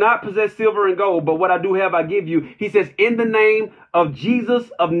said, I do not possess silver and gold, but what I do have, I give you. He says, in the name of Jesus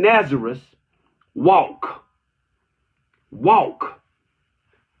of Nazareth, walk. Walk.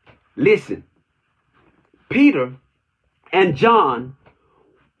 Listen, Peter and John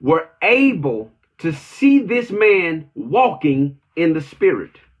were able to see this man walking in the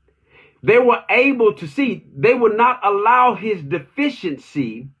spirit. They were able to see. They would not allow his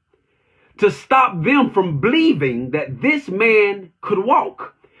deficiency to stop them from believing that this man could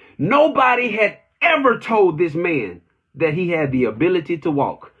walk. Nobody had ever told this man that he had the ability to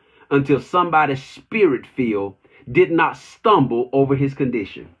walk until somebody's spirit-filled did not stumble over his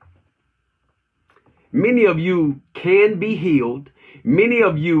condition. Many of you can be healed. Many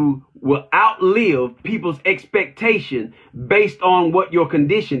of you will outlive people's expectation based on what your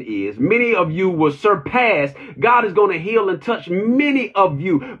condition is. Many of you will surpass. God is going to heal and touch many of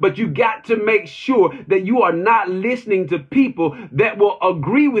you, but you got to make sure that you are not listening to people that will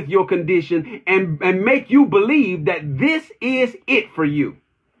agree with your condition and make you believe that this is it for you.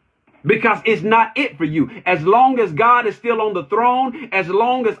 Because it's not it for you. As long as God is still on the throne, as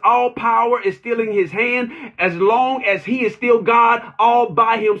long as all power is still in his hand, as long as he is still God all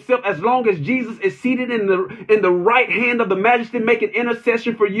by himself, as long as Jesus is seated in the right hand of the Majesty making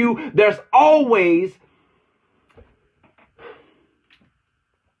intercession for you, there's always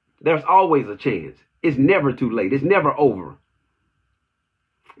a chance. It's never too late. It's never over.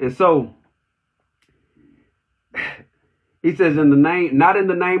 And so He says in the name, not in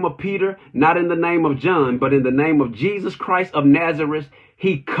the name of Peter, not in the name of John, but in the name of Jesus Christ of Nazareth,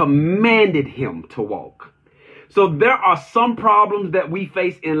 he commanded him to walk. So there are some problems that we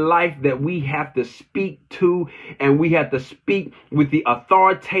face in life that we have to speak to, and we have to speak with the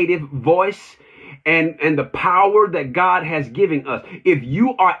authoritative voice and the power that God has given us. If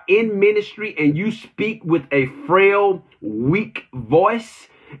you are in ministry and you speak with a frail, weak voice,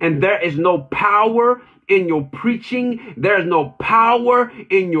 and there is no power in your preaching, there is no power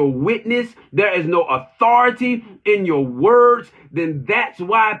in your witness, there is no authority in your words, then that's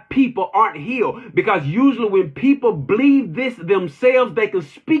why people aren't healed. Because usually when people believe this themselves, they can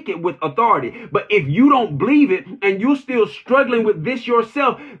speak it with authority. But if you don't believe it and you're still struggling with this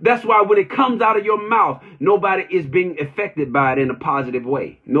yourself, that's why when it comes out of your mouth, nobody is being affected by it in a positive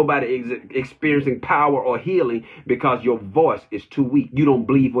way. Nobody is experiencing power or healing because your voice is too weak. You don't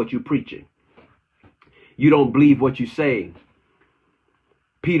believe what you're preaching. You don't believe what you say.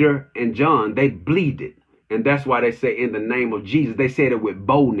 Peter and John, they believed it. And that's why they say in the name of Jesus. They said it with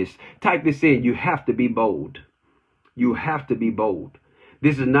boldness. Type this in. You have to be bold. You have to be bold.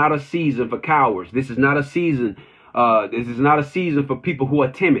 This is not a season for cowards. This is not a season. This is not a season for people who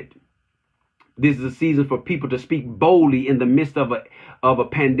are timid. This is a season for people to speak boldly in the midst of a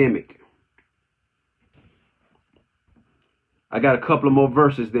pandemic. I got a couple of more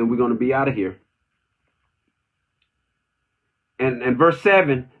verses, then we're going to be out of here. And verse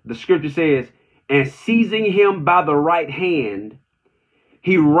 7, the scripture says, and seizing him by the right hand,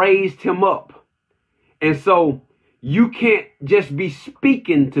 he raised him up. And so you can't just be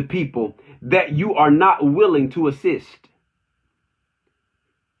speaking to people that you are not willing to assist.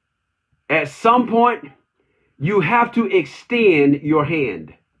 At some point, you have to extend your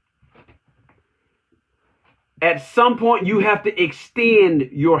hand. At some point, you have to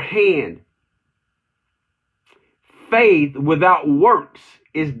extend your hand. Faith without works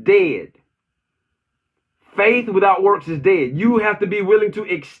is dead. Faith without works is dead. You have to be willing to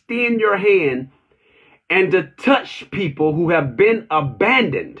extend your hand and to touch people who have been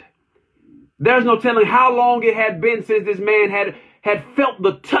abandoned. There's no telling how long it had been since this man had felt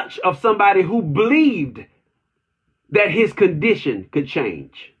the touch of somebody who believed that his condition could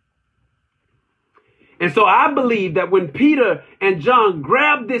change. And so I believe that when Peter and John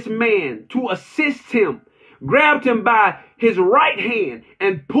grabbed this man to assist him, grabbed him by his right hand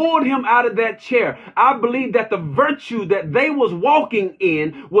and pulled him out of that chair, I believe that the virtue that they was walking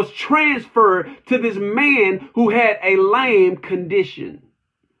in was transferred to this man who had a lame condition.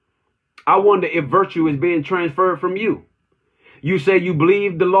 I wonder if virtue is being transferred from you. You say you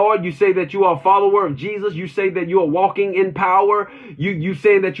believe the Lord. You say that you are a follower of Jesus. You say that you are walking in power. You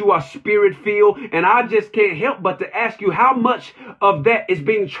say that you are spirit filled. And I just can't help but to ask you how much of that is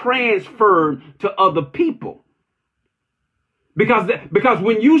being transferred to other people. Because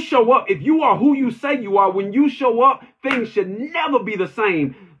when you show up, if you are who you say you are, when you show up, things should never be the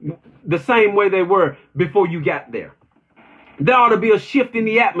same way they were before you got there. There ought to be a shift in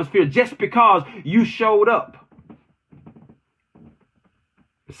the atmosphere just because you showed up.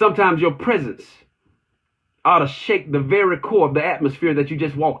 Sometimes your presence ought to shake the very core of the atmosphere that you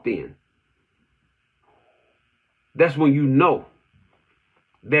just walked in. That's when you know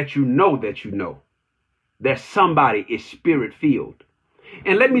that somebody is spirit filled.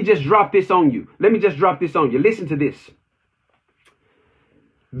 And let me just drop this on you. Listen to this.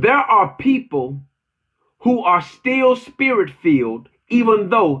 There are people who are still spirit filled even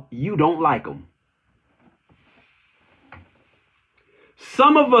though you don't like them.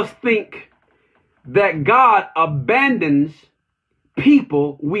 Some of us think that God abandons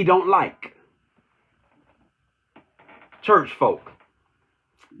people we don't like. Church folk.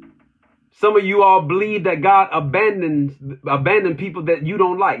 Some of you all believe that God abandoned people that you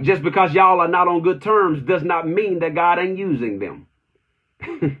don't like. Just because y'all are not on good terms does not mean that God ain't using them.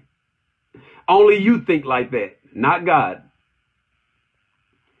 Only you think like that, not God.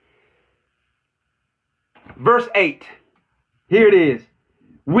 Verse 8. Here it is.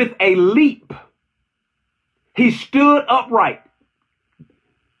 With a leap, he stood upright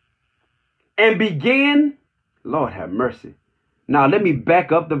and began. Lord have mercy. Now let me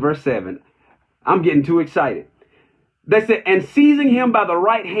back up to verse 7. I'm getting too excited. They said, and seizing him by the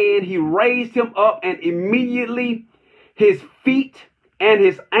right hand, he raised him up, and immediately his feet and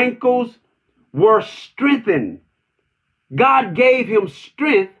his ankles were strengthened. God gave him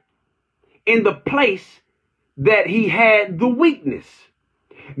strength in the place that he had the weakness.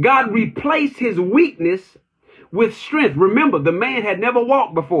 God replaced his weakness with strength. Remember, the man had never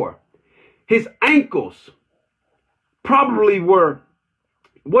walked before. His ankles probably were,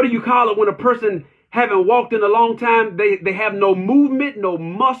 what do you call it when a person haven't walked in a long time. They have no movement, no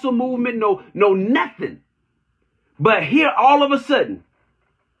muscle movement, no nothing. But here all of a sudden,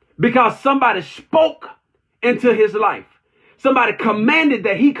 because somebody spoke into his life, somebody commanded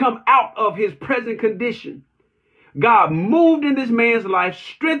that he come out of his present condition, God moved in this man's life,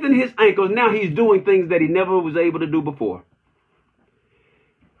 strengthened his ankles. Now he's doing things that he never was able to do before.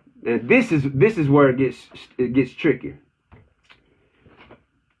 And this is where it gets tricky.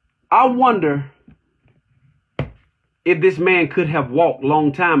 I wonder if this man could have walked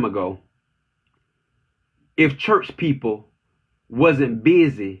long time ago if church people wasn't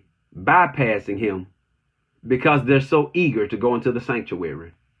busy bypassing him because they're so eager to go into the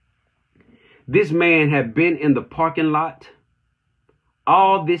sanctuary. This man had been in the parking lot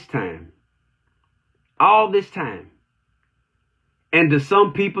all this time. And to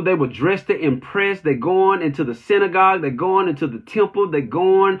some people, they were dressed to impress. They're going into the synagogue. They're going into the temple. They're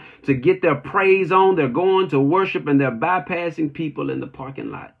going to get their praise on. They're going to worship, and they're bypassing people in the parking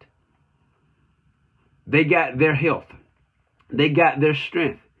lot. They got their health. They got their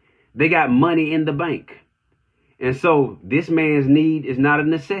strength. They got money in the bank. And so this man's need is not a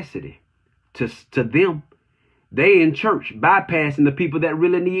necessity to them. They in church bypassing the people that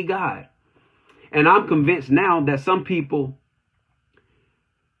really need God. And I'm convinced now that some people,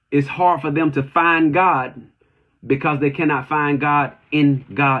 it's hard for them to find God because they cannot find God in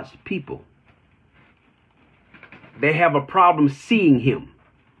God's people. They have a problem seeing him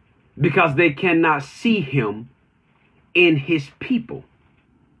because they cannot see him in his people.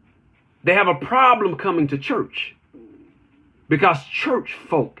 They have a problem coming to church because church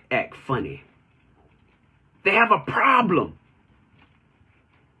folk act funny. They have a problem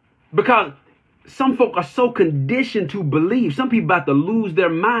because some folk are so conditioned to believe. Some people about to lose their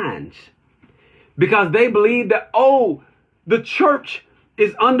minds because they believe that, oh, the church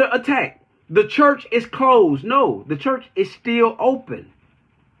is under attack. The church is closed. No, the church is still open.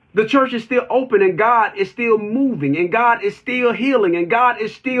 The church is still open, and God is still moving, and God is still healing, and God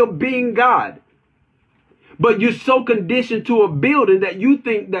is still being God. But you're so conditioned to a building that you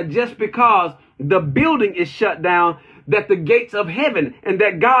think that just because the building is shut down, that the gates of heaven and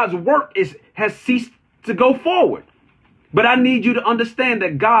that God's work has ceased to go forward. But I need you to understand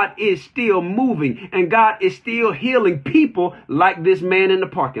that God is still moving, and God is still healing people like this man in the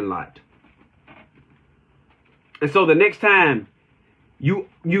parking lot. And so the next time you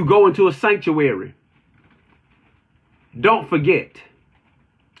go into a sanctuary, don't forget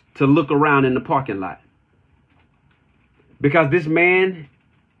to look around in the parking lot. Because this man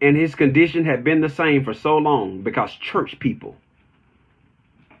and his condition had been the same for so long because church people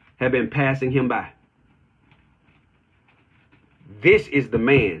have been passing him by. This is the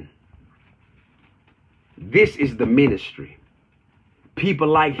man. This is the ministry. People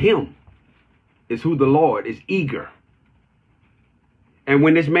like him is who the Lord is eager. And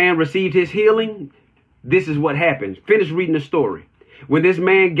when this man received his healing, this is what happened. Finish reading the story. When this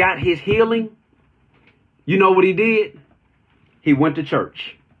man got his healing, you know what he did? He went to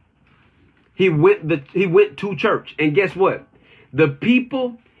church. He went to church. And guess what? The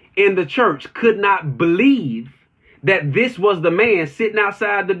people in the church could not believe that this was the man sitting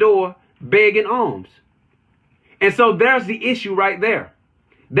outside the door begging alms. And so there's the issue right there.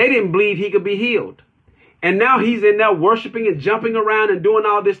 They didn't believe he could be healed. And now he's in there worshiping and jumping around and doing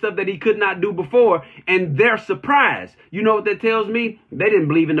all this stuff that he could not do before. And they're surprised. You know what that tells me? They didn't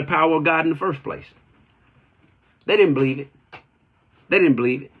believe in the power of God in the first place. They didn't believe it. They didn't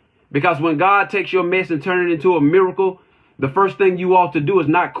believe it. Because when God takes your mess and turns it into a miracle, the first thing you ought to do is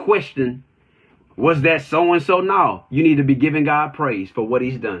not question, was that so-and-so? No, you need to be giving God praise for what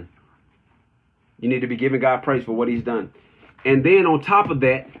he's done. You need to be giving God praise for what he's done. And then on top of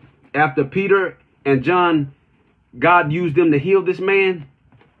that, after Peter and John, God used them to heal this man,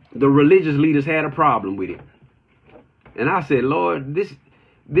 the religious leaders had a problem with it. And I said, Lord, this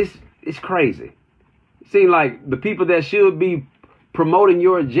is crazy. It seems like the people that should be promoting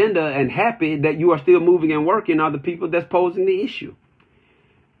your agenda and happy that you are still moving and working are the people that's posing the issue.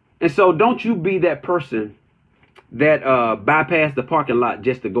 And so don't you be that person that bypass the parking lot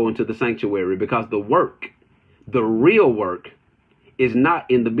just to go into the sanctuary, because the work, the real work, is not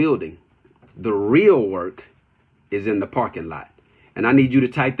in the building. The real work is in the parking lot. And I need you to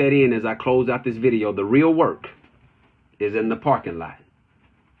type that in as I close out this video. The real work is in the parking lot.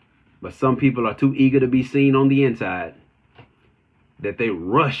 But some people are too eager to be seen on the inside that they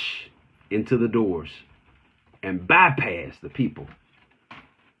rush into the doors and bypass the people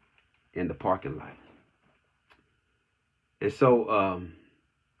in the parking lot. And so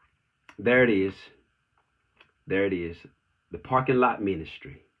there it is. There it is. The parking lot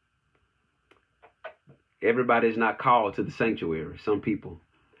ministry. Everybody is not called to the sanctuary. Some people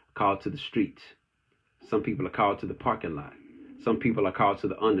are called to the streets. Some people are called to the parking lot. Some people are called to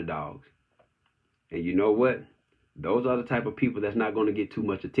the underdogs. And you know what? Those are the type of people that's not going to get too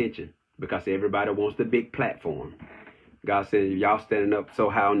much attention because everybody wants the big platform. God said, y'all standing up so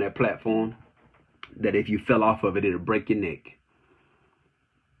high on that platform that if you fell off of it, it'll break your neck.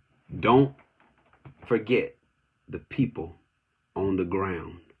 Don't forget the people on the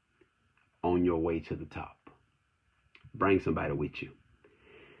ground on your way to the top. Bring somebody with you.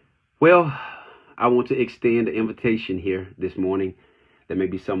 Well, I want to extend an invitation here this morning. There may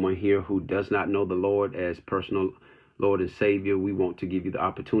be someone here who does not know the Lord as personal Lord and Savior. We want to give you the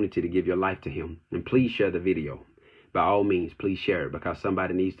opportunity to give your life to him. And please share the video. By all means, please share it, because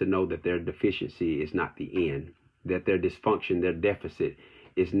somebody needs to know that their deficiency is not the end, that their dysfunction, their deficit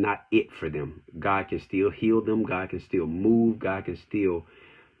is not it for them. God can still heal them. God can still move. God can still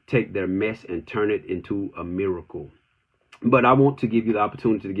take their mess and turn it into a miracle. But I want to give you the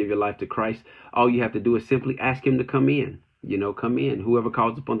opportunity to give your life to Christ. All you have to do is simply ask him to come in. You know, come in. Whoever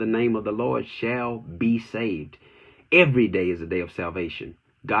calls upon the name of the Lord shall be saved. Every day is a day of salvation.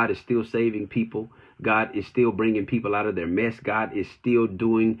 God is still saving people. God is still bringing people out of their mess. God is still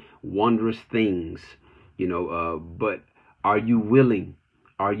doing wondrous things, you know, but are you willing?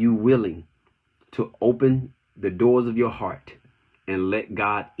 Are you willing to open the doors of your heart and let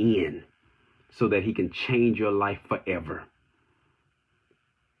God in so that he can change your life forever?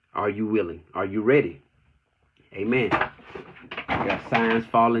 Are you willing? Are you ready? Amen. Got signs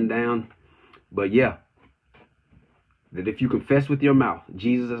falling down. But yeah, that if you confess with your mouth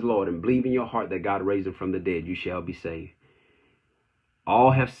Jesus as Lord and believe in your heart that God raised him from the dead, you shall be saved.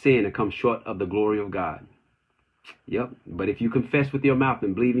 All have sinned and come short of the glory of God. Yep. But if you confess with your mouth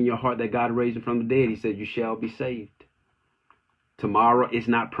and believe in your heart that God raised him from the dead, he said you shall be saved. Tomorrow is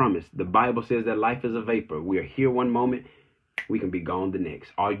not promised. The Bible says that life is a vapor. We are here one moment, we can be gone the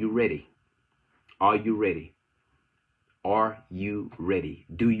next. Are you ready? Are you ready? Are you ready?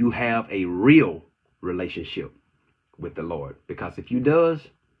 Do you have a real relationship with the Lord? Because if you does,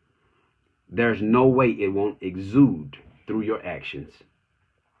 there's no way it won't exude through your actions.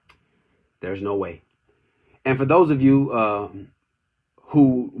 There's no way. And for those of you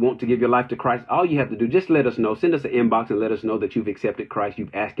who want to give your life to Christ, all you have to do, just let us know. Send us an inbox and let us know that you've accepted Christ.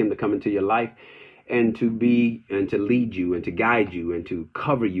 You've asked him to come into your life and to be and to lead you and to guide you and to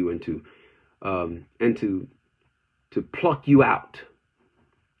cover you and to pluck you out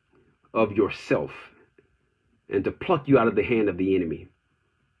of yourself and to pluck you out of the hand of the enemy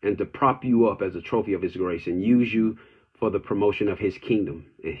and to prop you up as a trophy of his grace and use you for the promotion of his kingdom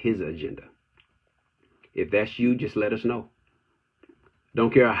and his agenda. If that's you, just let us know.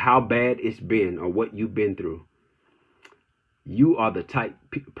 Don't care how bad it's been or what you've been through. You are the type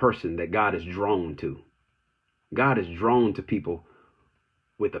person that God is drawn to. God is drawn to people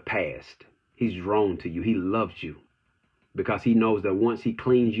with a past. He's drawn to you. He loves you because he knows that once he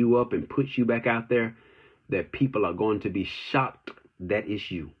cleans you up and puts you back out there, that people are going to be shocked that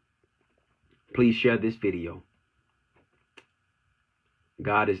it's you. Please share this video.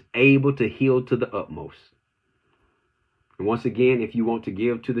 God is able to heal to the utmost. And once again, if you want to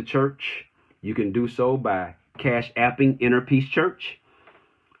give to the church, you can do so by cash apping Inner Peace Church,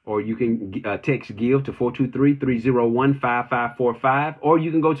 or you can text give to 423-301-5545, or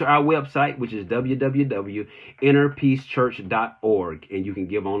you can go to our website, which is www.innerpeacechurch.org, and you can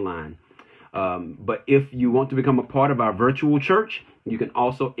give online. But if you want to become a part of our virtual church, you can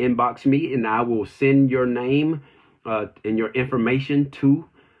also inbox me and I will send your name and your information to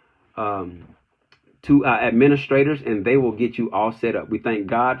our administrators, and they will get you all set up. We thank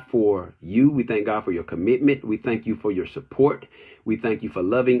God for you. We thank God for your commitment. We thank you for your support. We thank you for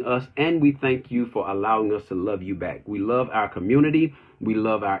loving us, and we thank you for allowing us to love you back. We love our community. We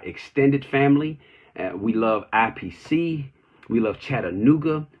love our extended family. We love IPC. We love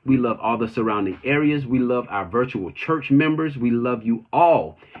Chattanooga. We love all the surrounding areas. We love our virtual church members. We love you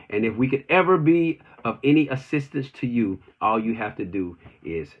all. And if we could ever be of any assistance to you, all you have to do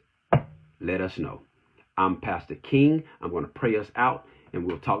is let us know. I'm Pastor King. I'm going to pray us out, and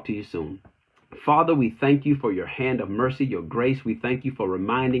we'll talk to you soon. Father, we thank you for your hand of mercy, your grace. We thank you for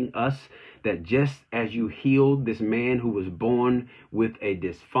reminding us that just as you healed this man who was born with a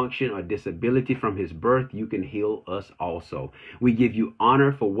dysfunction or disability from his birth, you can heal us also. We give you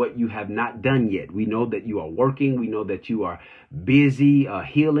honor for what you have not done yet. We know that you are working. We know that you are busy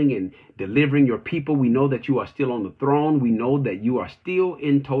healing and delivering your people. We know that you are still on the throne. We know that you are still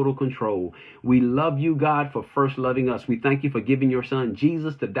in total control. We love you, God, for first loving us. We thank you for giving your son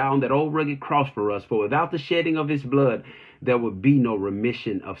Jesus to die on that old rugged cross for us. For without the shedding of his blood, there will be no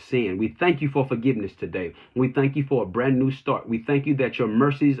remission of sin. We thank you for forgiveness today. We thank you for a brand new start. We thank you that your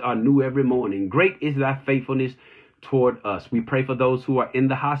mercies are new every morning. Great is thy faithfulness toward us. We pray for those who are in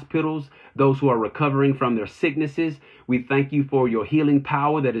the hospitals, those who are recovering from their sicknesses. We thank you for your healing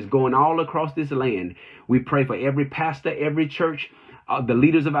power that is going all across this land. We pray for every pastor, every church, the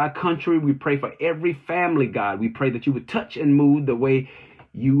leaders of our country. We pray for every family, God. We pray that you would touch and move the way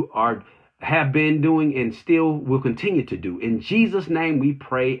you have been doing and still will continue to do. In Jesus' name we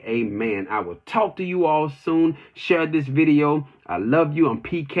pray, amen. I will talk to you all soon. Share this video. I love you. I'm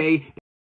PK.